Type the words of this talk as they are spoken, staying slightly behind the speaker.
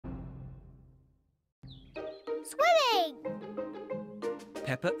Swimming!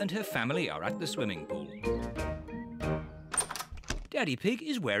 Peppa and her family are at the swimming pool. Daddy Pig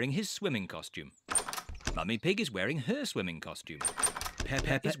is wearing his swimming costume. Mummy Pig is wearing her swimming costume.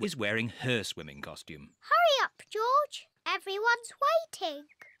 Peppa is wearing her swimming costume. Hurry up, George. Everyone's waiting.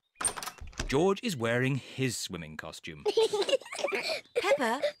 George is wearing his swimming costume.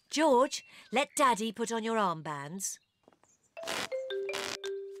 Peppa, George, let Daddy put on your armbands.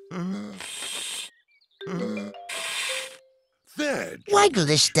 There, George. Waggle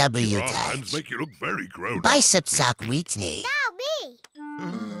this W Your touch. hands make you look very grown up. Bicep sock Whitney. Now me.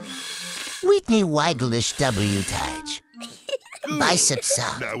 Whitney waggle this W touch. Good. Bicep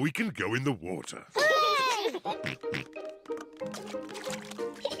sock. Now we can go in the water.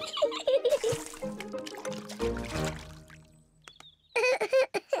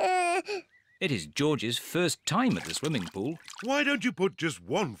 It is George's first time at the swimming pool. Why don't you put just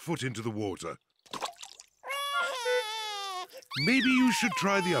one foot into the water? Maybe you should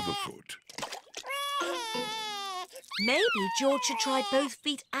try the other foot. Maybe George should try both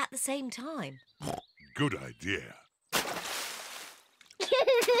feet at the same time. Good idea.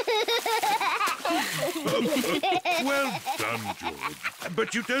 Well done, George.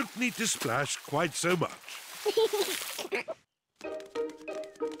 But you don't need to splash quite so much.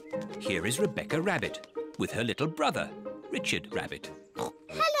 Here is Rebecca Rabbit with her little brother, Richard Rabbit.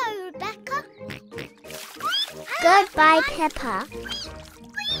 Hello, Rebecca. Goodbye, Peppa.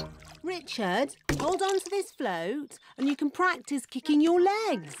 Richard, hold on to this float and you can practice kicking your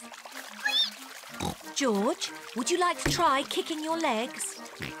legs. George, would you like to try kicking your legs?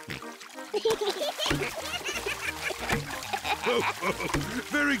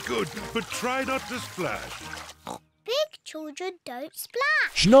 Very good, but try not to splash. Big children don't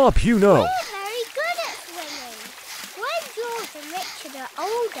splash. Schnapp, you know. We're very good at swimming. When George and Richard are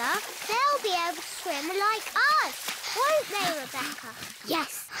older, they'll be able to swim like us. Won't they, Rebecca?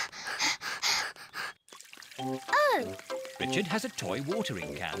 Yes. Oh, Richard has a toy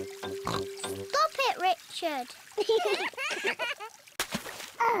watering can. stop it, Richard.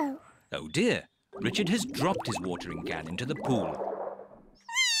 Oh. Oh dear, Richard has dropped his watering can into the pool.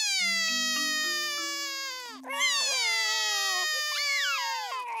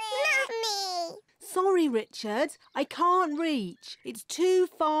 Mummy. Sorry, Richard, I can't reach. It's too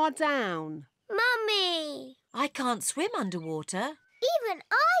far down. Mummy. I can't swim underwater. Even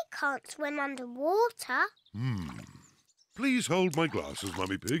I can't swim underwater. Please hold my glasses,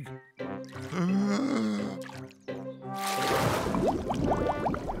 Mummy Pig.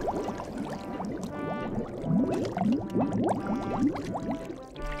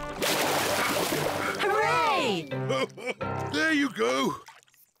 Hooray! There you go.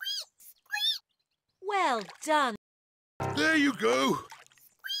 Well done. There you go.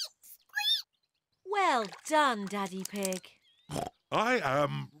 Well done, Daddy Pig. I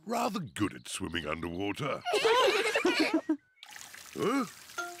am rather good at swimming underwater. Huh?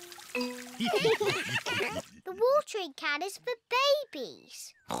 The watering can is for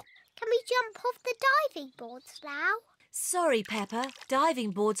babies. Can we jump off the diving boards now? Sorry, Peppa.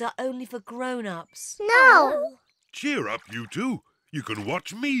 Diving boards are only for grown-ups. No. Cheer up, you two. You can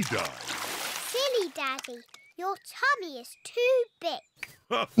watch me dive. Silly Daddy, your tummy is too big.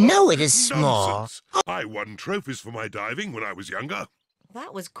 No, it is small. Nonsense. I won trophies for my diving when I was younger.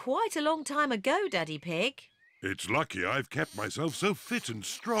 That was quite a long time ago, Daddy Pig. It's lucky I've kept myself so fit and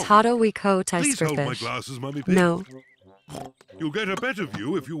strong. Taro wiko Please hold my taiskrifis. glasses, Mummy Pig. No. You'll get a better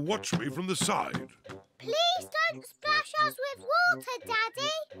view if you watch me from the side. Please don't splash us with water,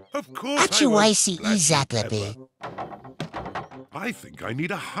 Daddy. Of course Achu I won't icy splash you, Izaklabi. Peppa. I think I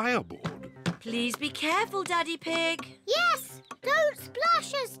need a higher board. Please be careful, Daddy Pig. Yes, don't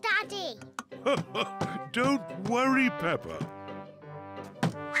splash us, Daddy. Don't worry, Peppa.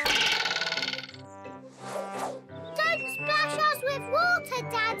 Don't splash us with water,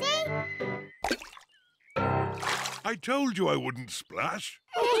 Daddy. I told you I wouldn't splash.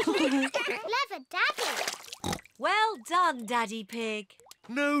 Clever Daddy. Well done, Daddy Pig.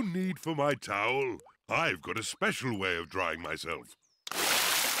 No need for my towel. I've got a special way of drying myself.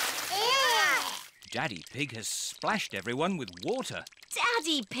 Daddy Pig has splashed everyone with water.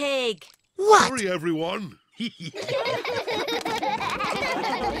 Daddy Pig! What? Sorry, everyone.